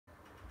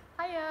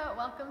Hiya,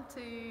 welcome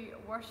to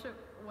Worship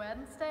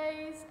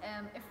Wednesdays.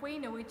 If we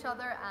know each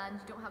other and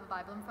you don't have a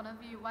Bible in front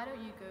of you, why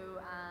don't you go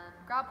and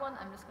grab one?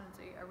 I'm just going to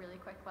do a really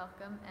quick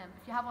welcome.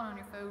 If you have one on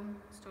your phone,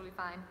 it's totally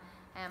fine.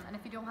 And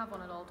if you don't have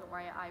one at all, don't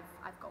worry,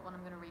 I've got one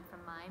I'm going to read from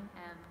mine.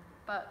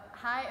 But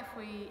hi, if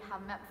we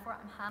have met before,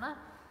 I'm Hannah.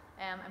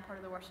 I'm part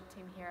of the worship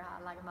team here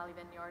at Lagan Valley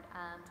Vineyard,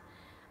 and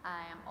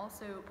I am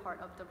also part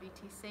of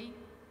WTC,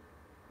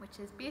 which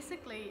is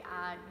basically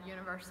a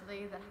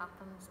university that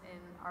happens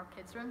in our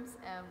kids' rooms,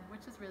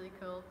 which is really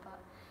cool. But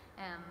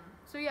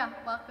so yeah,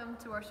 welcome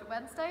to Worship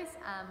Wednesdays.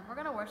 We're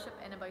going to worship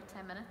in about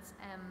 10 minutes,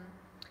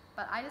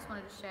 but I just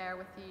wanted to share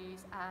with you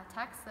a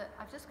text that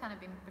I've just kind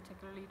of been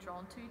particularly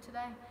drawn to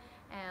today.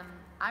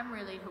 I'm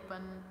really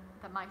hoping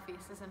that my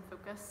face is in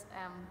focus,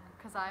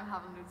 because I'm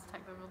having loads of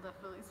technical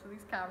difficulties with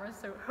these cameras,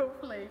 so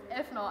hopefully,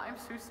 if not, I'm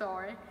so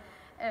sorry.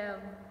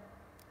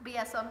 But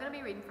yeah, so I'm going to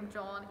be reading from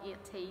John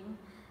 18,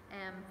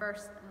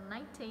 verse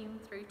 19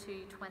 through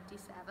to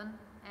 27.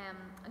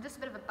 And just a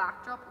bit of a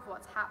backdrop of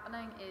what's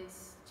happening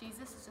is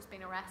Jesus has just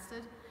been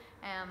arrested,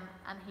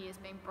 and he is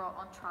being brought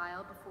on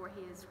trial before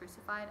he is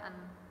crucified, and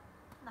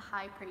the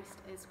high priest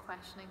is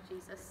questioning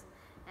Jesus.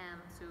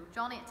 So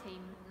John 18,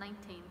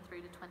 19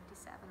 through to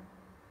 27.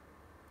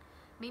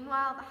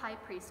 Meanwhile, the high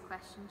priest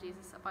questioned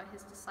Jesus about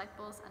his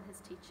disciples and his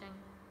teaching.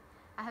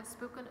 "I have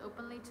spoken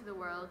openly to the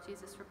world,"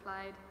 Jesus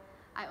replied.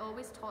 "I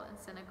always taught in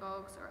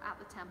synagogues or at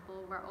the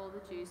temple where all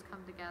the Jews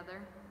come together.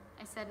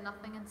 I said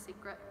nothing in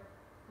secret.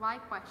 Why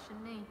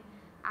question me?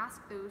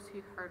 Ask those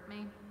who heard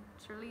me.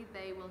 Surely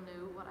they will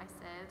know what I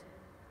said."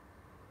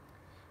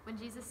 When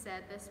Jesus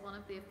said this, one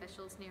of the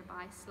officials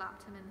nearby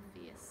slapped him in the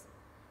face.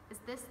 "Is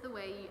this the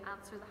way you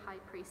answer the high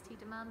priest?" he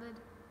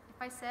demanded.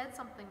 "If I said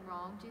something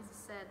wrong," Jesus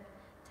said,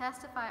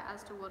 "testify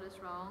as to what is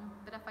wrong.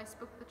 But if I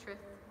spoke the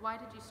truth, why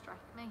did you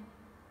strike me?"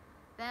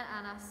 Then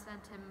Annas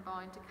sent him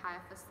bound to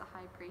Caiaphas, the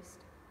high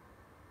priest.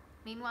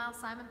 Meanwhile,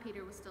 Simon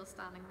Peter was still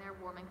standing there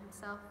warming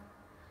himself.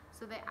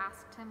 So they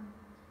asked him,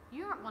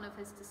 "You aren't one of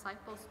his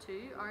disciples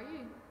too, are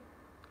you?"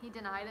 He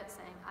denied it,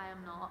 saying, "I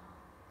am not."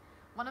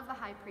 One of the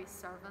high priest's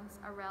servants,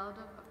 a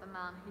relative of the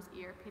man whose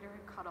ear Peter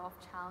had cut off,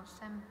 challenged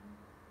him.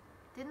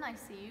 "Didn't I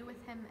see you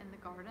with him in the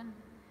garden?"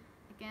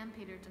 Again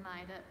Peter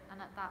denied it,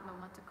 and at that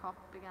moment a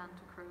cock began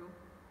to crow.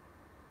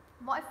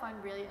 What I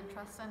found really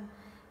interesting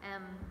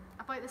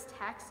about this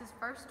text is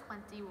verse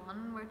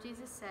 21, where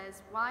Jesus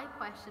says, "Why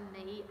question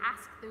me?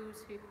 Ask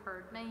those who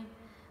heard me.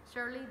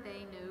 Surely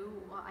they know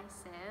what I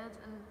said."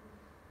 And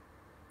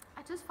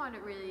I just found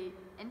it really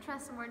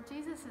interesting where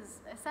Jesus is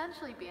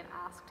essentially being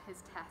asked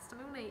his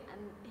testimony,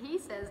 and he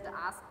says to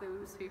ask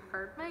those who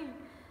heard me.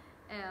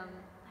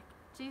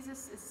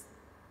 Jesus is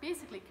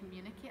basically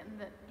communicating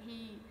that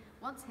he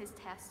wants his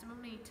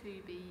testimony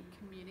to be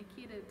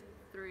communicated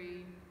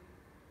through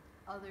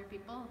other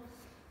people.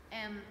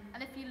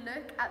 And if you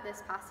look at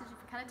this passage, if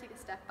you kind of take a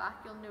step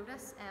back, you'll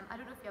notice, I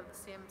don't know if you have the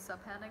same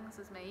subheadings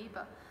as me,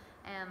 but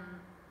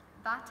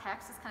that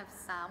text is kind of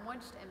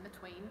sandwiched in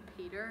between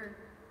Peter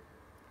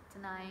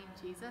denying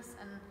Jesus,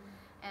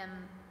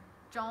 and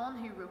John,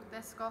 who wrote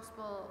this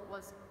gospel,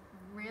 was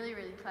really,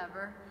 really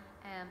clever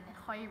in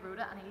how he wrote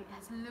it, and he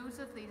has loads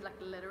of these like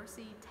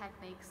literacy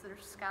techniques that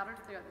are scattered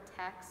throughout the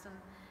text,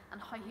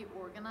 and how he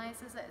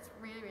organizes it. It's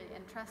really, really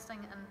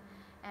interesting, and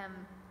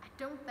I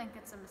don't think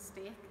it's a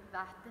mistake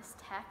that this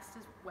text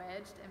is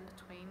wedged in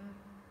between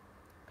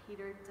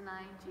Peter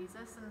denying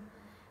Jesus,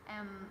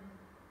 and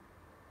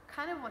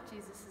kind of what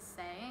Jesus is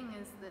saying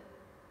is that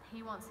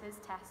he wants his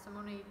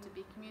testimony to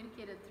be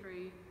communicated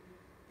through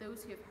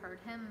those who have heard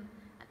him,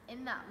 and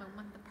in that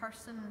moment, the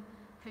person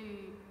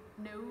who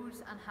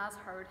knows and has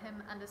heard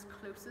him and is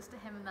closest to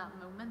him in that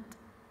moment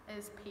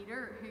is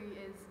Peter, who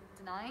is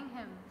denying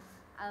him.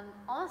 And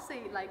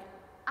honestly, like,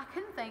 I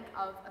couldn't think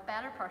of a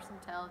better person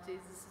to tell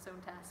Jesus'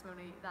 own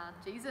testimony than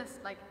Jesus.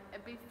 Like,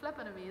 it'd be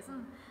flipping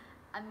amazing.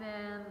 And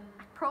then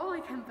I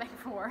probably couldn't think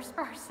of a worse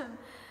person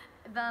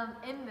than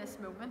in this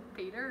moment,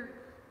 Peter.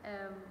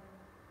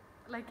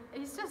 Like,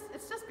 it's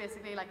just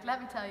basically like,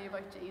 let me tell you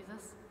about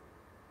Jesus.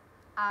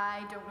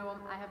 I don't know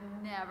him. I have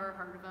never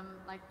heard of him.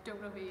 Like,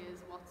 don't know who he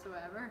is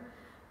whatsoever.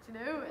 Do you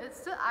know?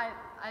 It's just, I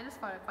just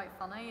found it quite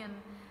funny, and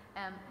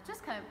it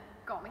just kind of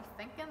got me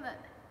thinking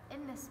that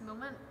in this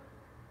moment,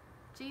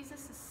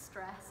 Jesus is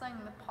stressing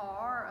the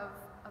power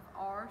of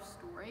our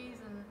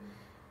stories, and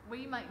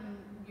we mightn't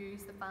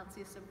use the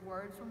fanciest of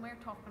words when we're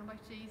talking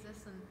about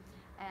Jesus,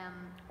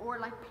 and or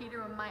like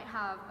Peter, we might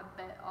have a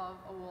bit of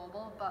a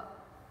wobble,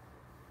 but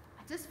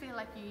I just feel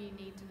like you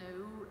need to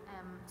know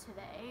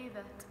today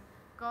that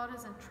God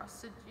has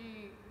entrusted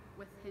you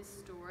with his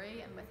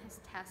story and with his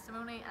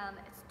testimony, and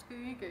it's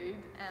too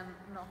good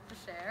not to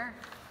share.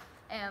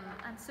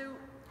 And so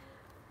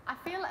I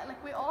feel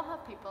like we all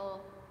have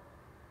people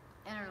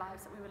in our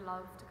lives that we would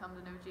love to come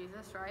to know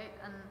Jesus, right?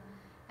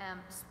 And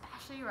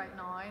especially right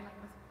now,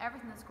 like with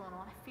everything that's going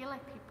on, I feel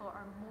like people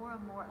are more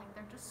and more, like,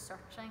 they're just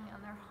searching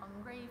and they're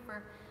hungry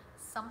for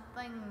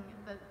something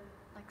that,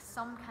 like,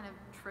 some kind of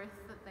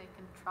truth that they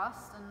can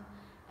trust. And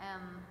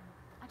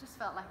I just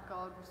felt like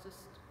God was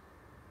just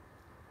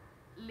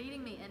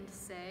leading me in to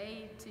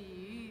say to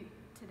you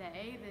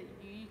today that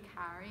you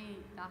carry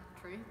that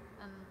truth.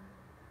 And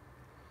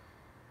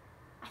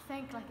I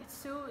think like it's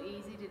so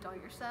easy to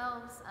doubt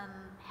yourselves, and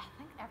I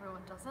think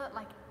everyone does it.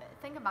 Like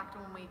thinking back to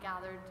when we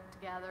gathered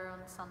together on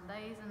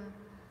Sundays, and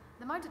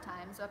the amount of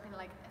times I've been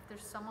like, if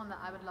there's someone that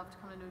I would love to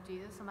come to know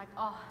Jesus, I'm like,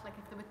 oh, like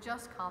if they would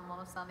just come on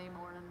a Sunday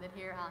morning, they'd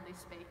hear Andy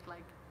speak,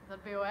 like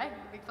that'd be away,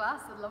 it'd be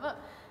class, they'd love it,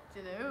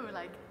 do you know,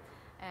 like,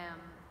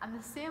 and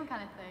the same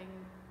kind of thing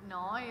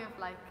now of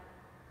like,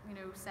 you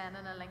know,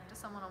 sending a link to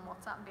someone on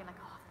WhatsApp and being like,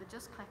 oh, if they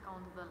just click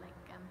onto the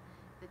link and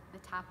they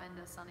tap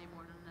into Sunday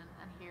morning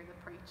and hear the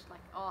preach,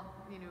 like, oh,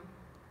 you know,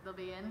 they'll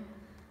be in.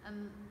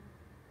 And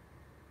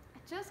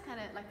it just kind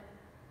of like,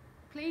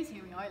 please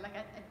hear me out, like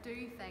I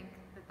do think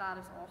that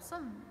is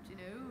awesome, do you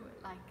know,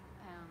 like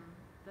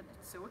that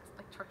it's so,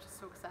 like church is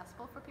so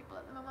accessible for people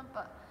at the moment,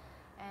 but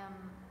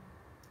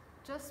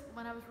just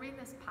when I was reading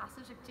this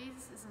passage, like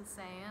Jesus isn't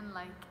saying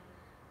like,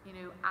 you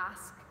know,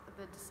 ask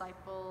the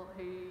disciple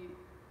who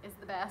is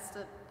the best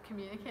at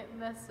communicating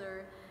this,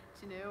 or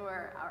you know,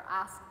 or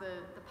ask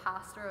the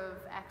pastor of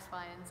X,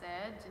 Y, and Z,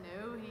 you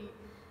know.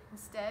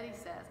 Instead he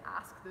says,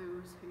 ask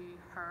those who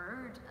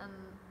heard, and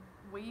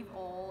we've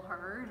all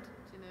heard,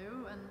 you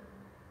know. And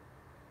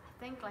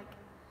I think like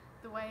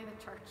the way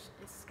the church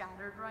is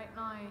scattered right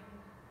now,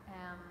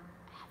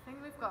 I think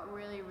we've got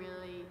really,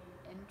 really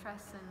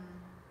interesting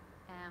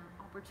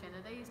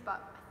opportunities,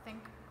 but I think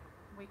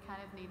we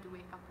kind of need to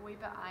wake up a wee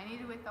bit. I need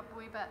to wake up a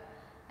wee bit,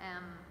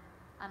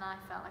 and I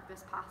felt like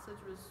this passage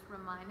was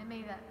reminding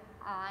me that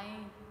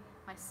I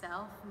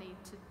myself need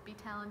to be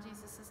telling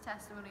Jesus'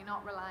 testimony,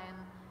 not relying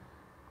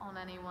on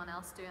anyone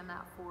else doing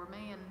that for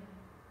me. And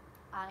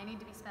I need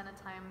to be spending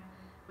time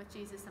with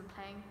Jesus and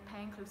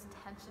paying close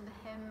attention to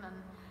him,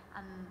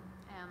 and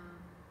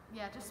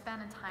yeah, just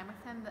spending time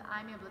with him, that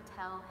I'm able to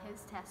tell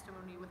his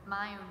testimony with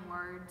my own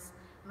words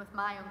and with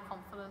my own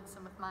confidence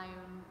and with my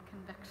own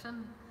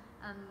conviction.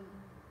 And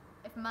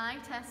if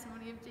my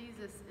testimony of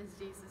Jesus is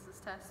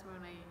Jesus'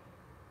 testimony,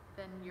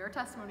 then your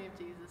testimony of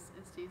Jesus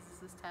is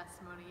Jesus'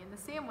 testimony, in the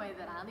same way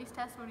that Andy's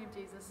testimony of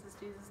Jesus is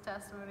Jesus'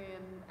 testimony,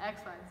 and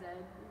X, Y, and Z.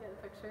 You get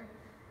the picture.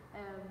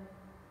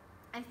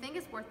 I think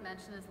it's worth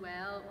mentioning as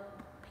well,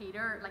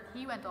 Peter, like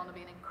he went on to be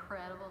an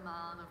incredible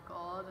man of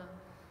God, and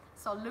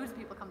saw loads of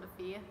people come to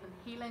faith and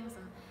healings,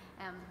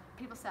 and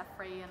people set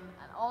free, and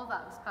all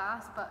that was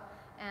class. But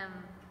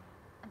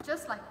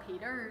just like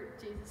Peter,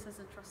 Jesus has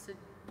entrusted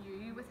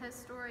you with his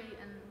story,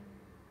 and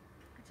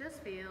I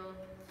just feel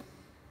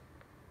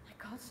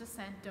God's just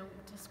saying,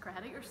 don't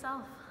discredit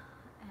yourself,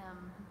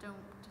 don't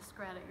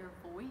discredit your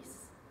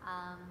voice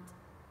and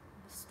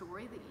the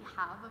story that you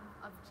have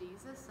of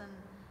Jesus, and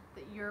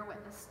that your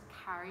witness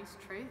carries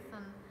truth.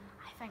 And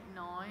I think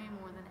now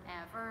more than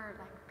ever,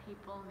 like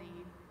people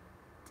need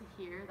to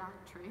hear that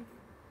truth.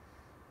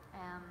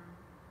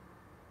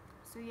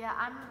 So yeah,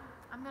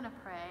 I'm gonna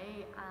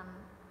pray,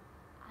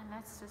 and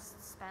let's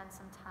just spend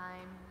some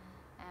time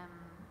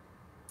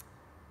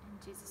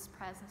in Jesus'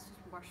 presence,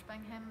 just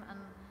worshiping him.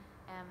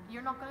 And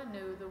you're not going to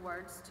know the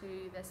words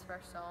to this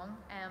first song,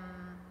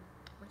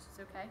 which is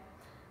okay.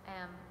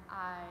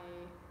 I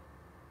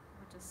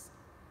would just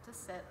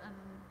sit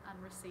and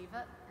receive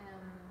it.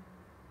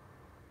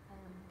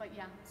 But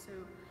yeah, so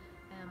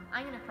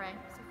I'm going to pray,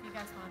 so if you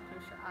guys want to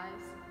close your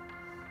eyes.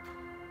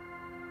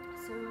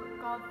 So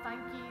God, thank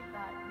you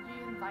that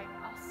you invite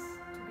us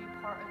to be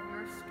part of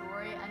your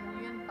story, and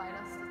you invite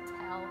us to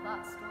tell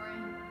that story.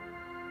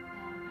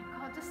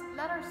 God, just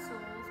let our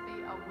souls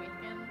be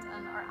awakened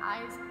and our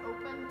eyes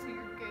open to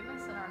your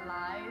goodness in our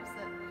lives,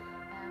 that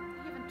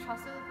you've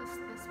entrusted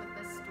us with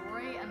this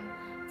story, and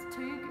it's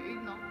too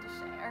good not to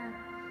share.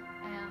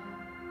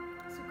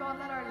 So God,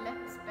 let our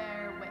lips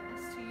bear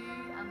witness to you,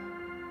 and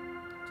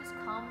just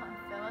come and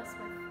fill us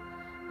with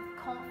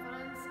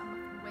confidence and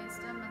with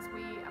wisdom as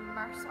we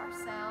immerse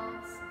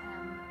ourselves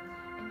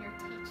in your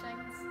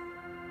teachings,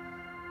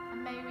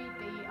 and may we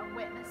be a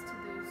witness to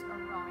those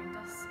around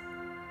us.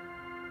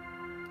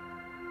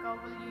 God,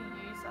 will you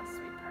use us,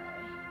 we pray.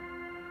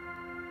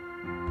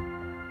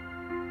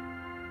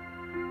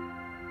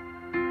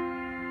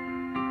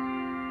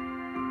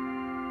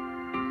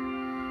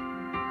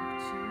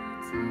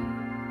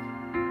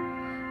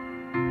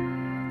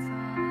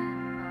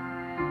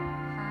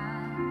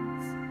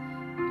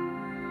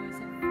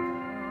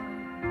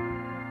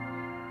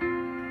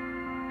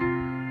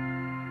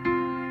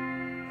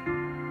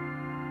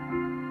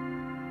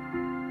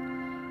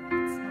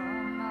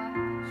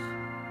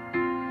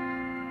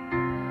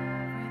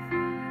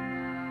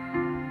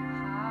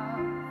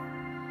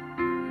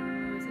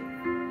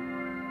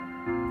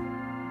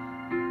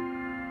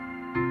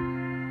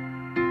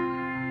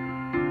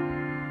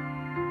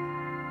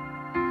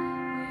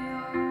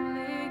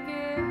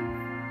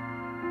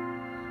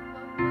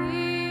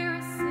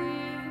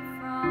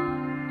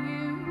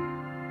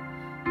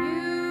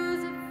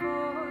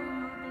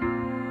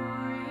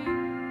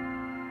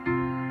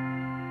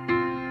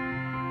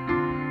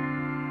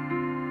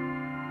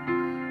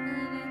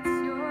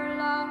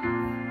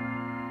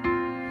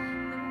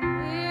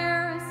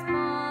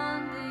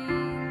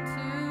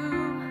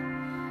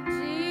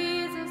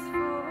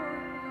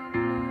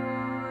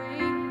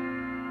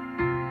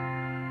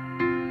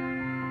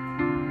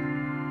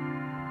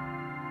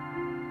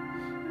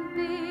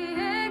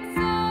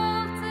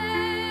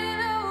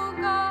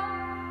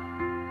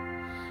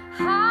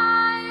 The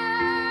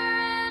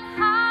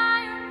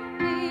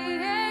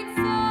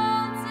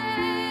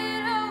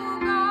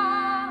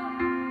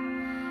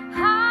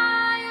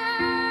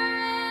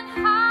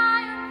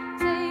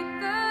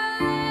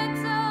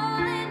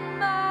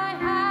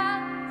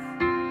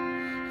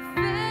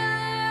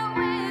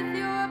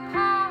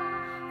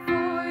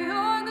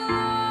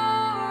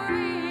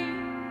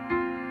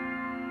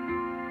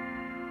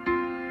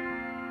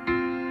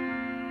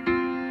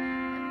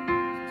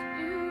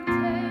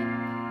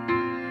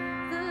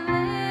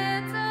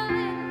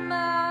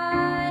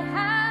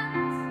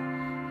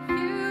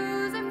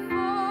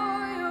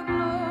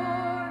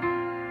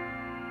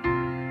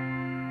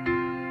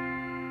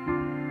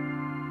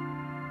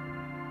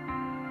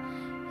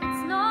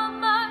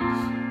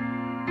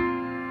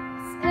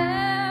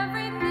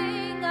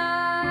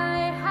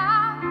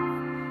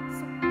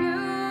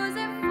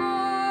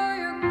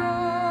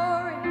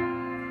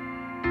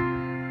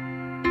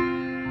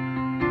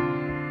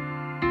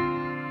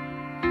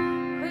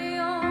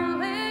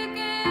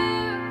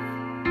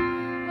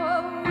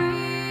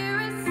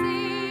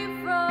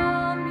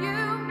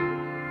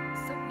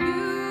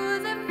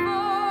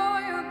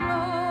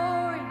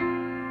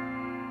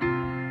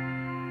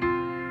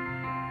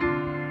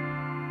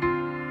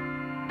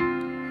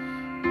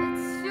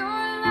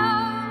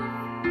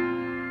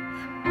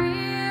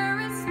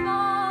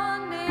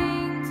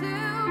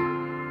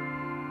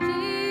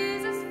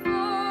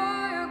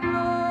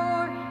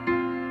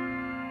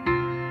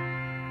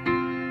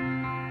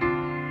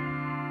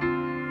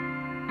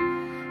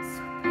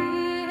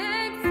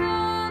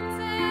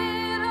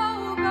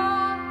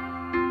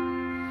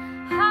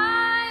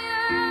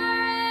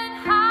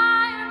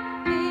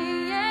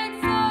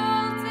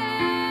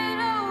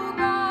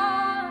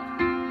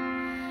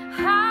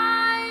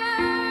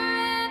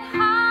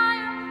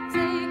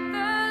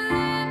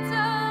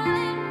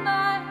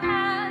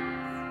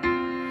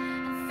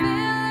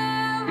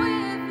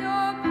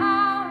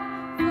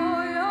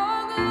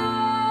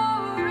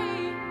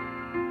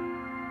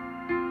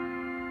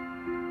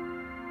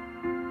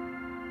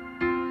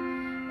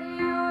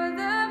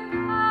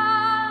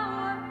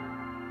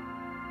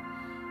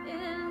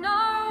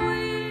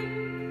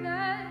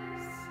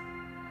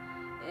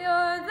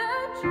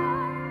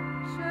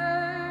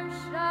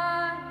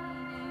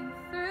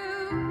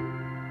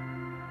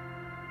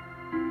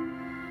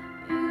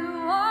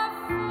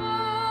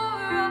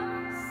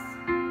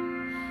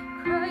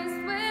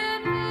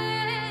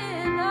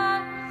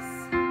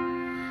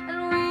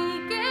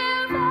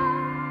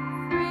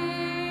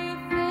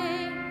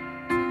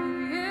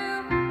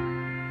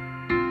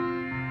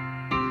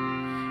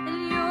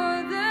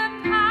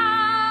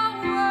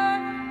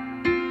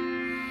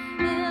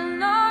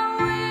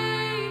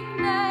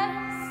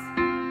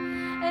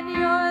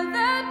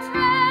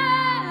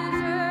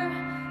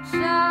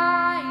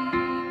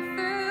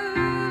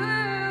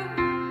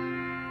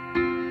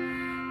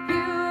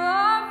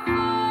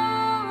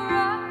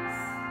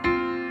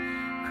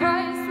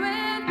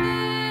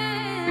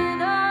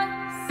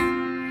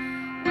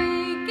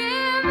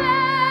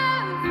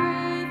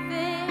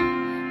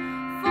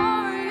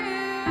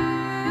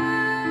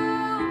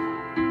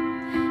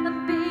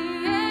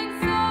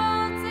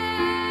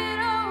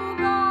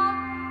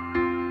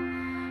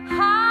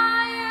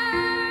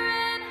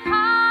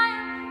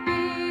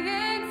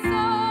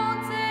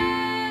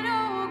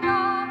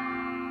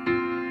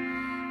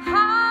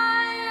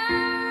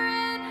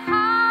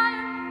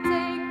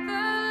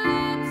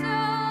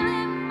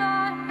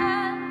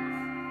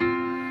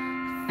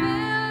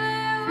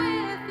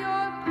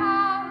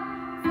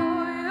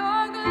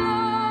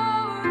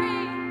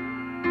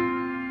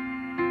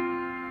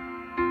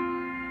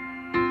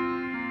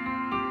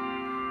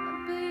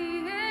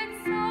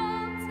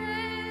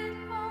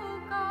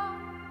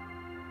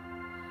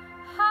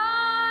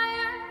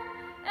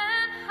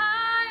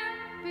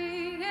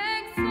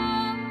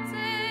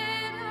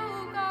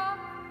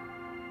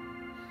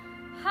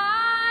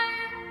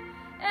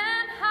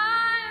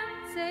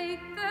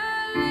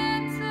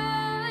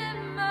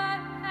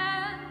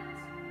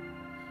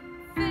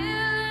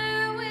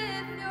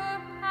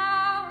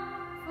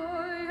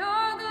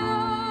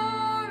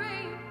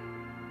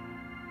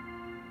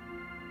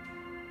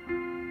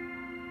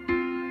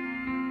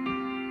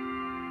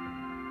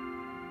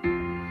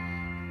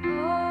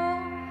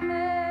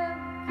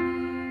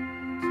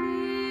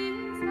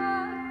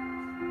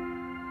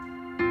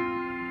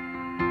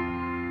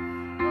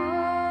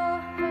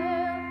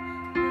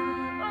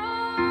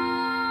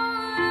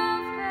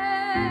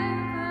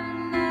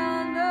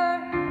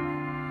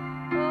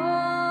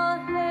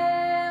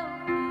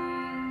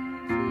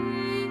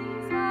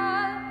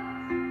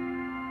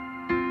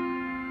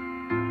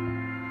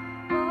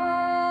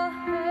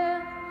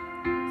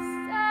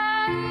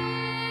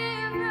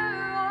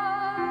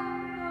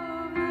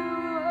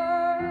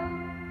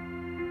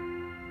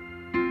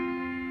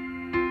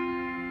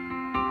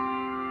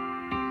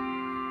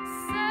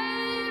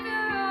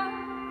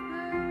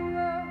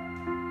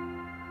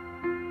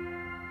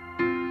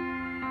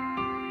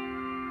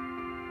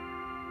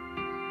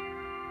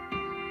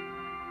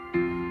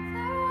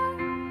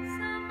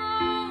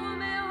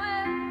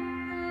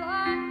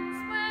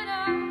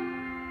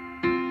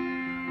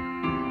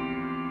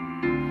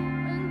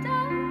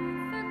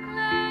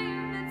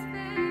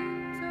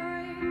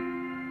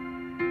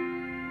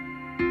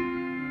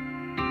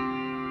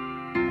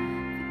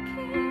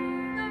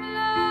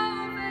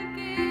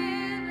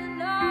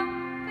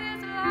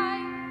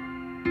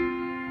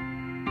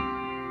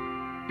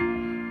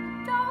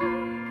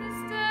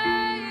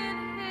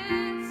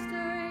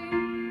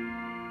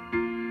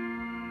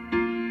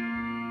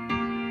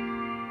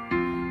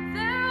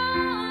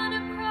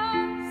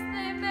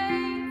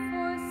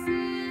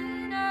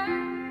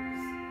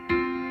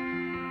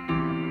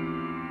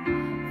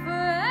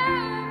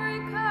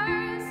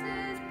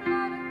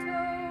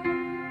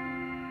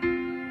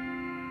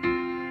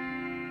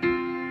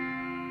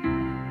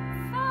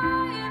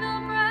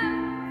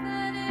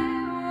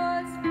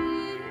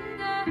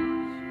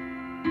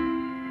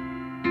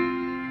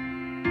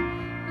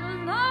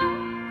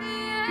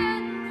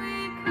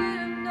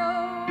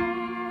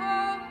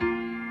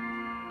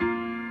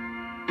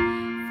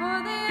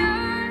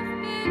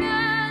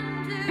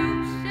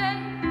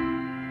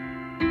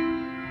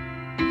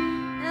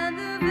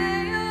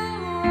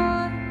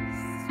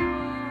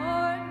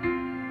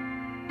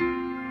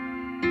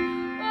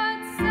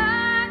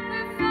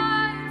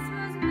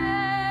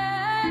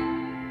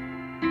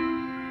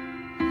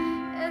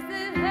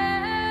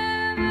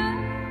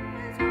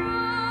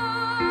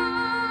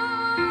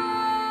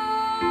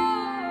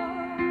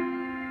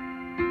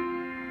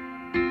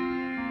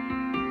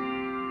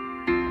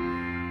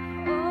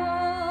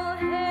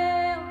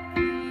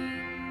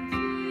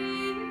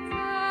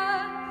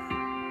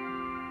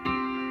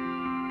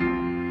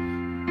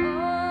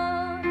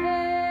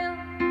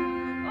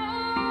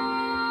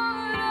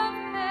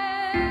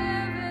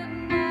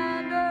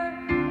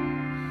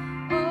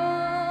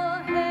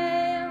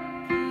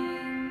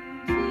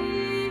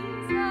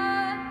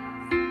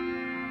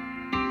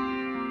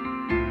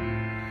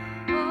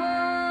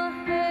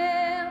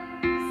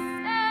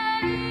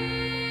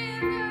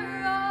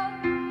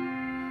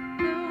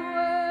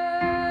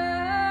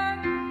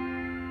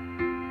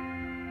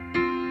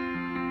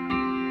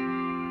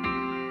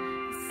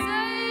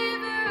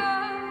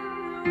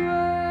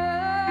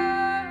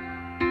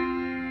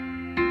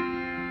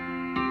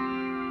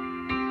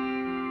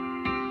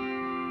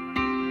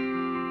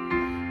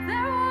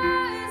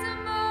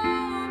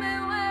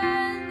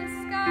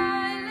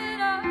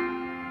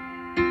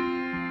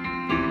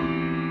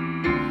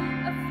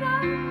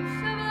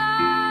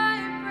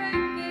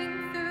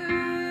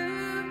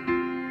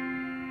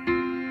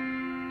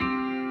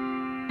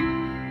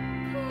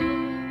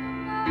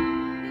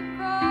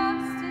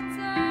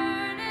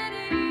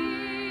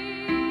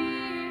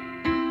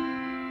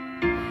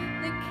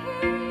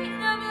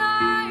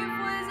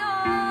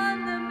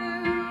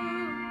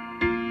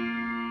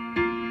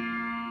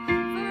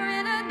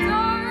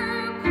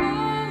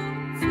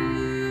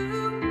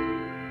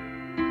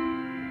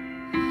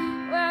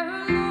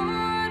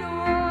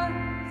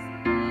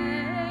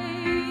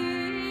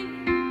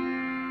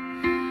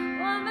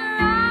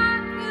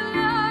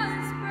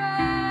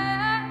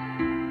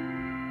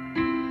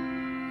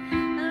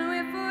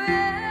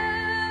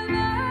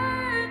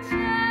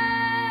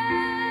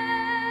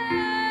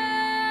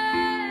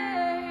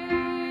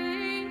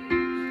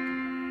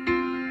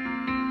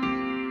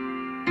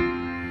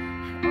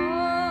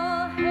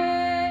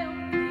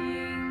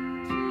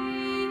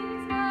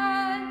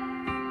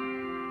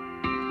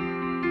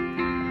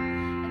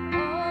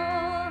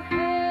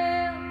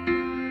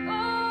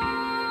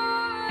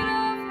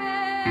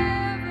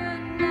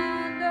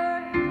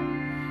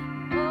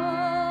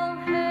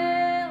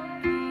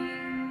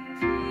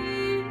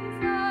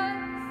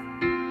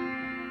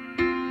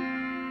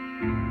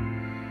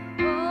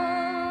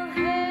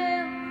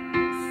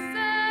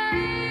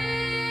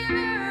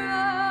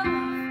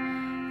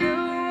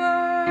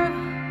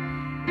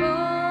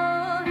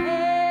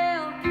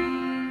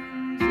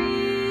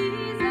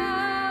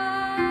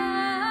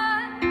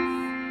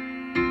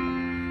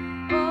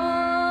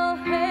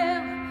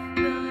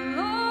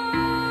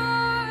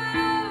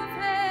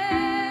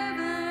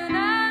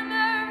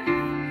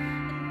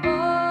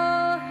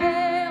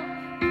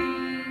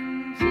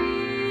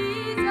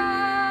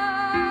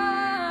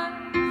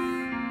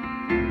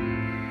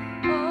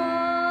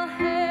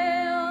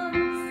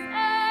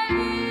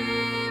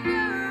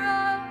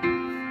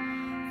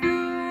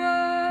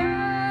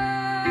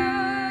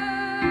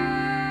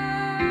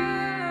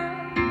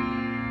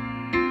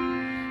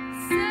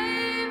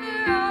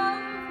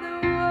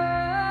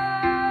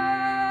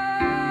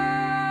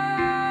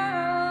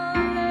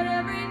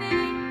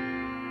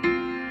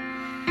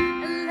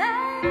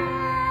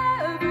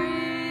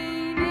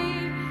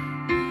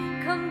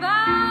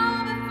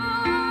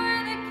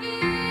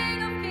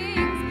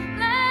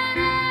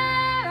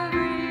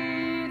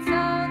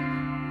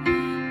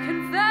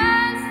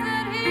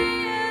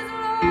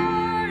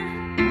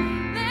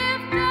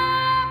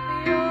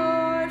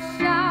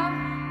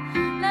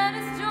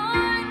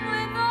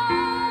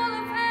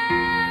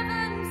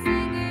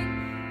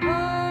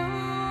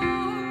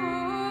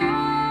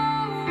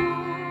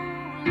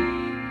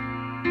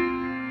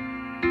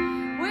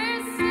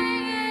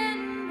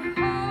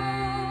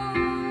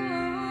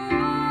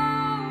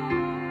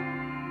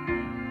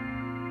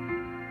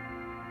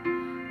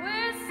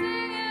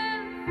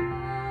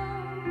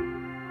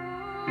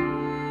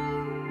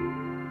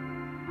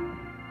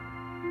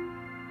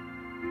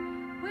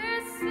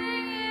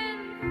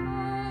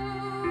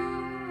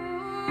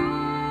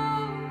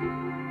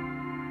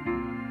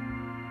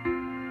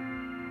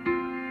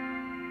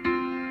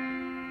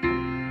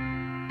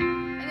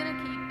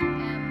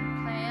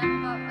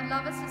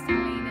have us just to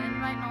lean in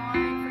right now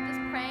for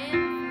just praying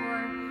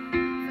for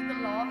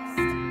the lost,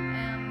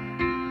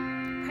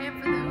 praying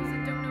for those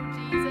that don't know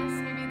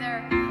Jesus. Maybe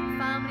they're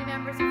family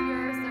members of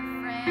yours, their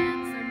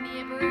friends, their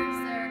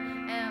neighbours, their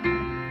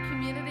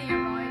community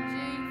around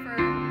you,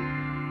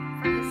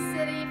 for the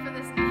city, for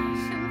this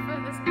nation,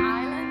 for this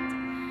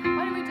island.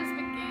 Why don't we just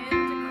begin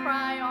to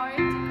cry out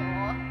to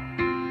God?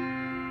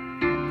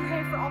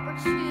 Pray for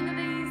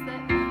opportunities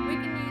that we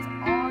can use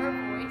our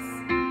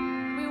voice.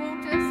 We won't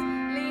just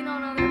lean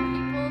on other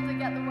people to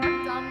get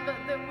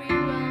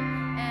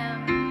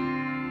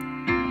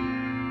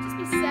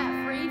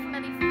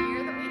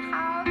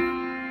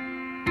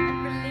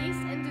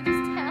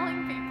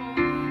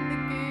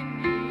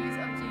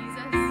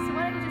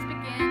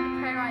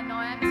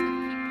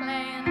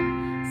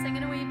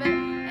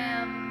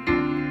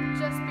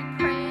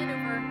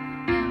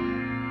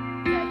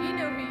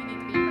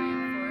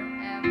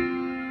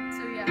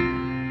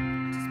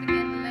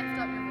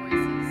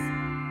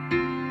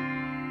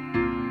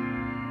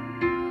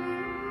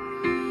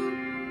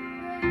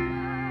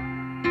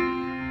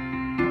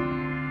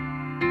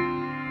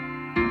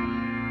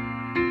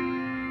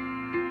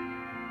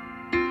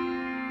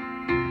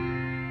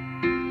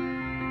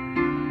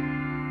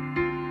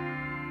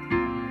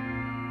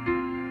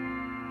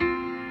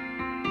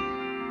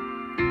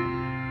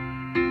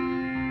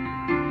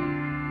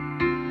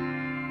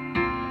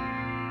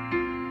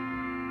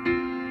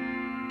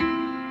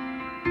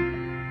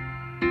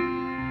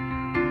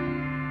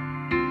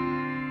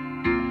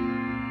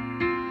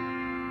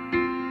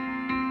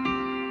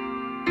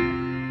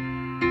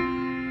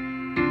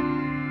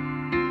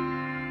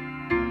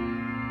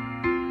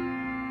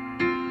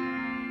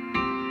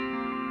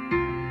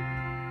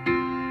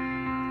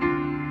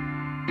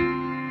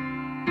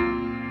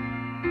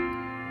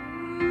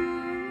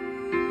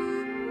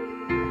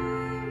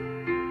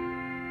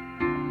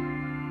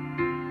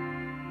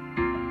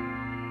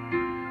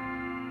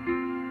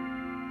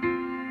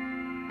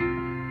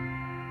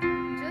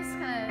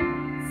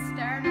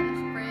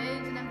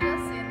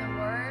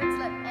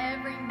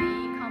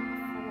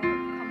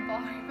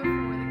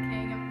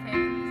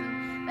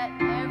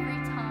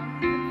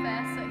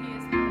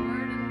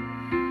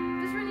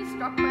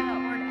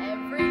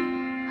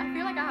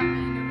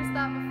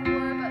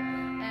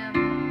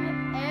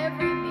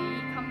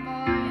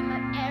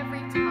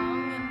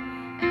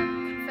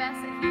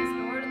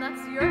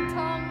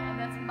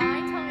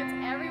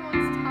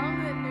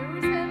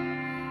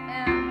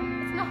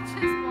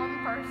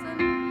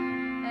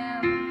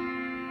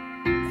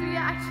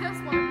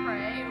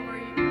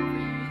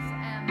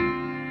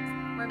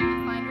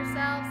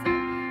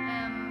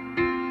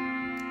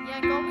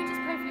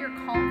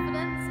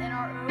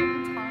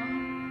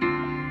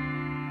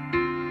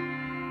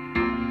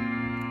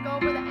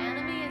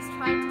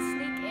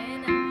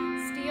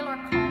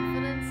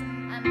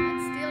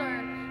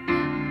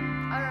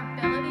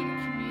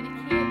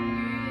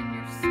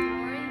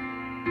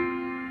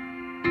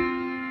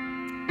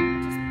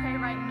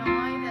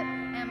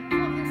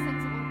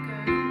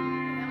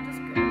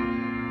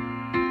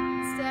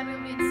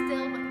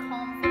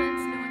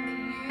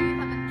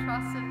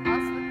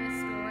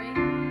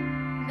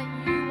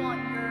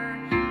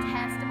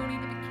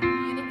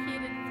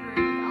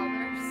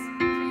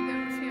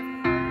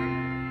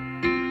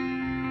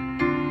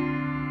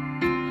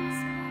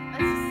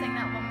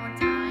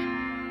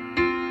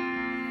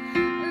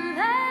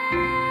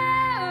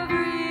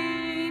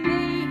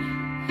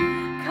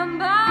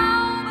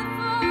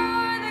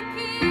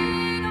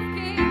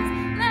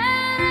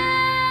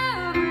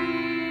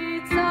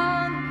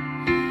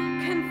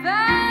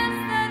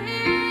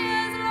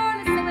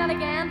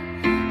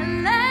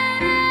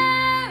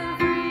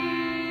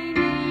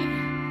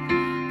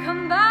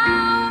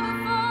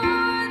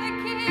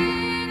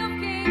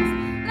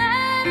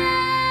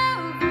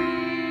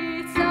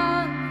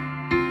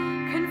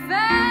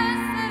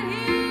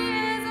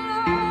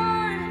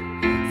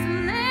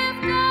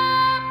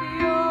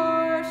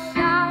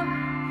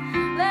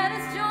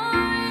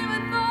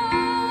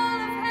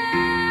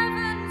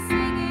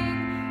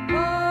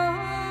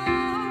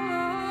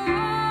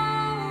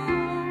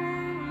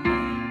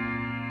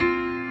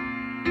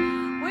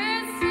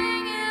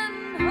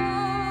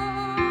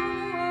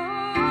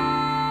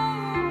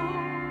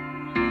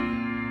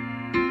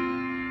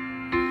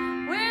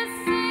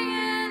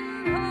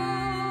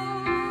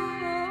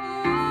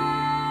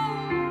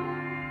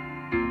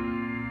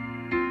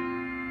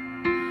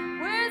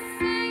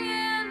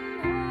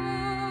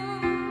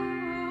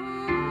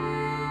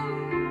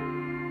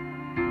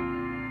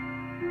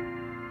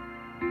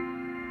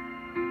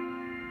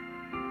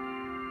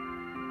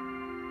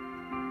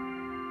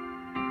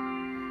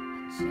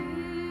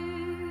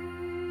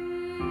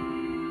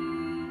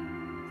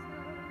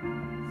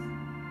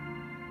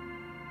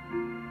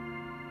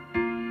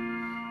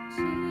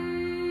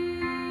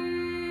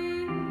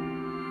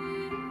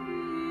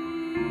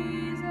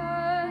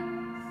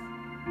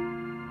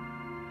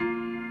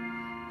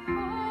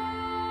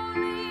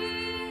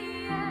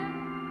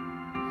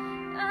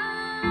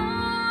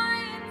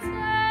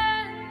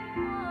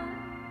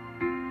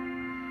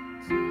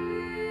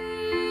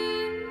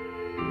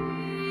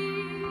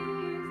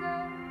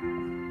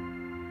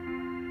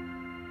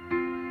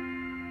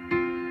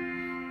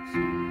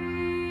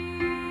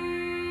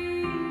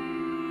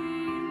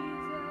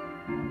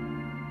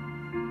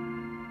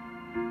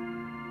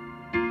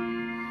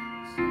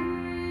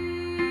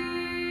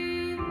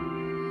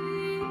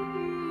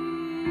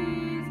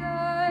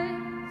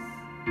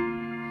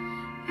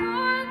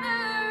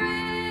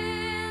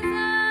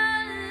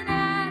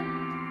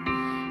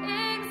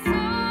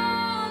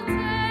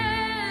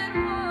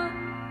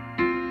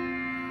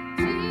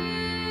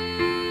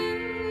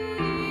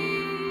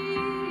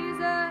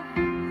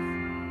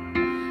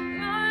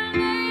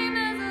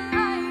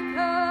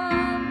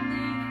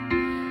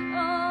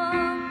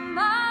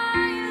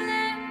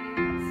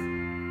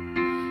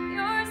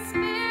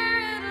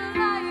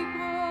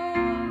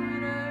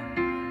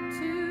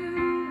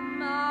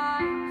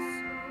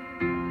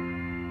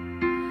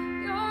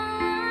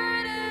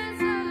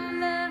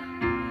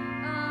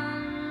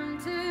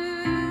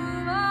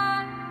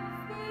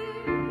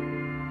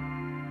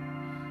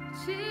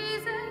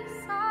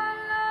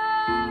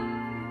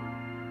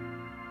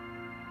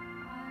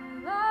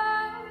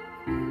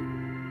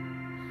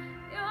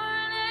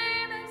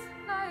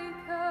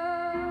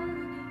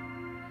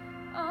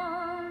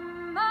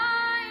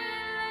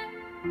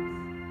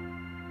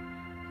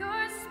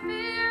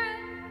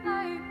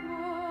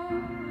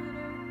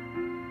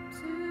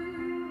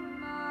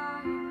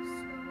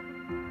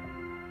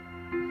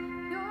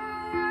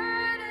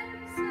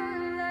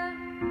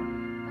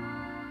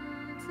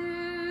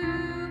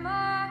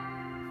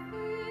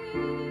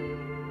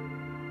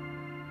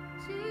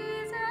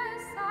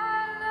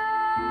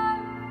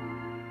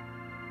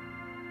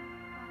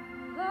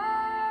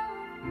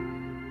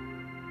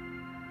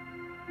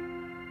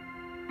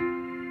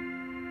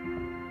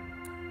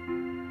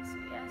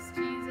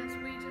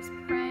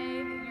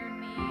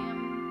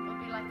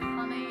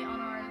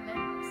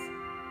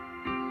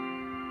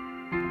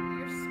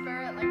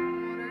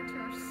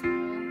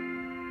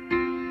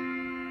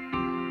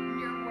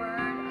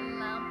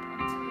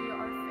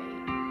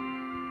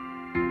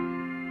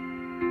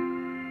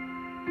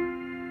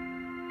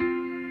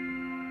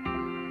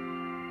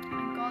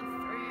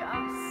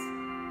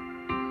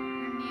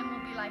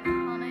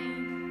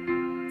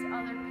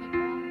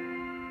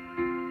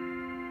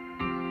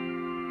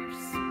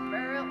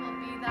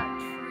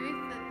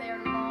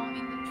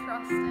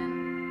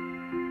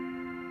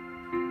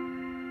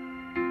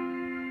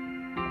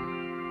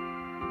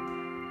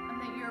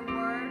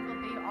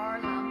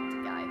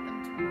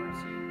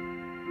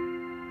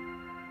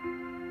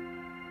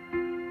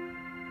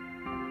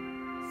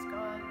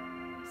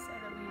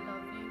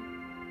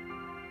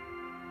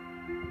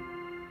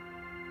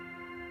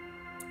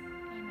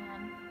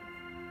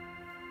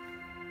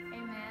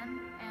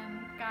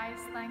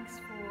guys, thanks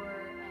for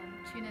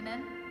tuning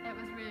in. It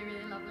was really,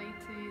 really lovely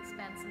to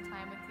spend some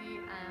time with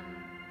you.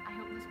 I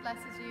hope this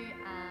blesses you,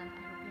 and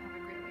I